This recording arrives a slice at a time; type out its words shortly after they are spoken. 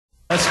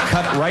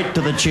cut right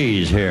to the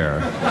cheese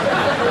here.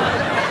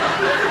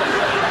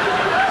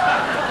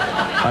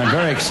 I'm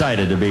very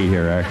excited to be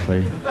here,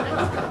 actually.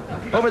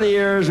 Over the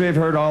years, we've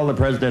heard all the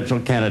presidential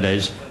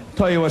candidates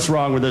tell you what's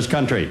wrong with this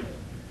country,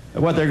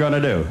 what they're going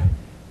to do.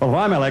 Well, if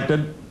I'm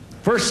elected,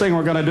 first thing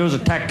we're going to do is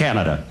attack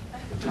Canada.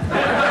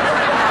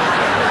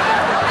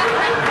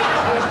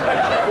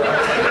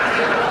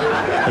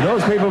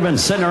 Those people have been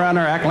sitting around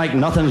there acting like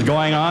nothing's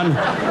going on. We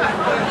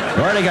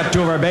already got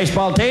 2 of our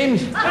baseball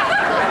teams.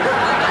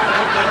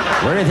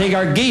 Where do you think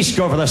our geese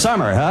go for the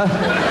summer, huh?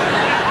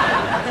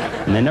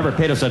 And they never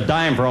paid us a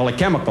dime for all the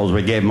chemicals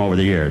we gave them over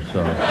the years. So.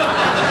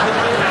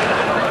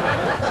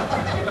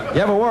 You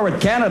have a war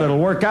with Canada, it'll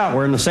work out.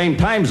 We're in the same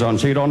time zone,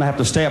 so you don't have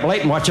to stay up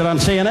late and watch it on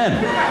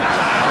CNN.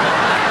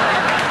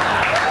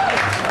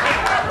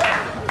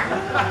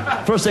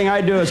 First thing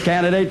I'd do as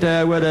candidate,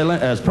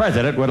 as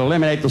president, would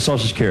eliminate the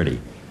Social Security.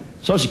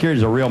 Social Security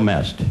is a real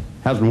mess.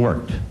 Hasn't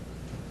worked.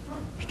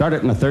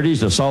 Started in the 30s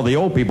to solve the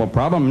old people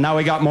problem, and now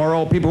we got more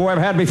old people who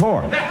ever had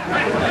before.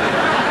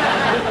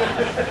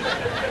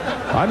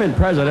 I've been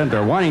president,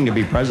 or wanting to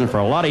be president, for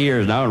a lot of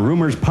years now, and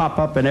rumors pop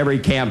up in every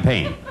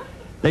campaign.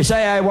 They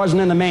say I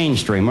wasn't in the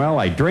mainstream. Well,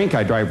 I drink,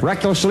 I drive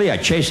recklessly, I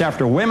chase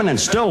after women, and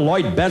still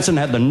Lloyd Bentsen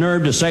had the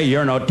nerve to say,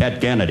 "You're no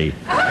Ted Kennedy."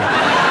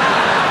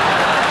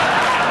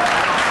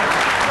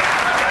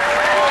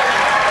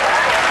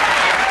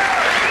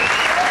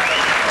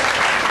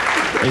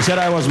 They said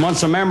I was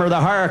once a member of the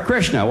Hare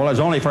Krishna. Well, I was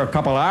only for a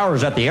couple of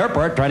hours at the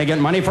airport trying to get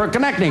money for a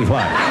connecting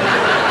flight.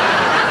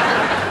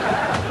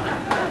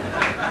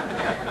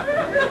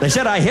 They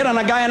said I hit on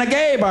a guy in a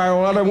gay bar.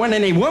 Well, there weren't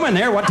any women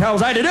there. What the hell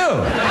was I to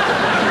do?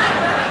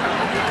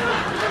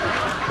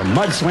 The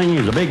mudslinging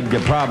is a big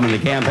problem in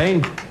the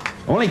campaign.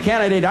 Only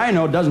candidate I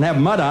know doesn't have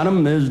mud on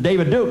him is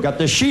David Duke. Got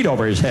this sheet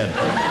over his head.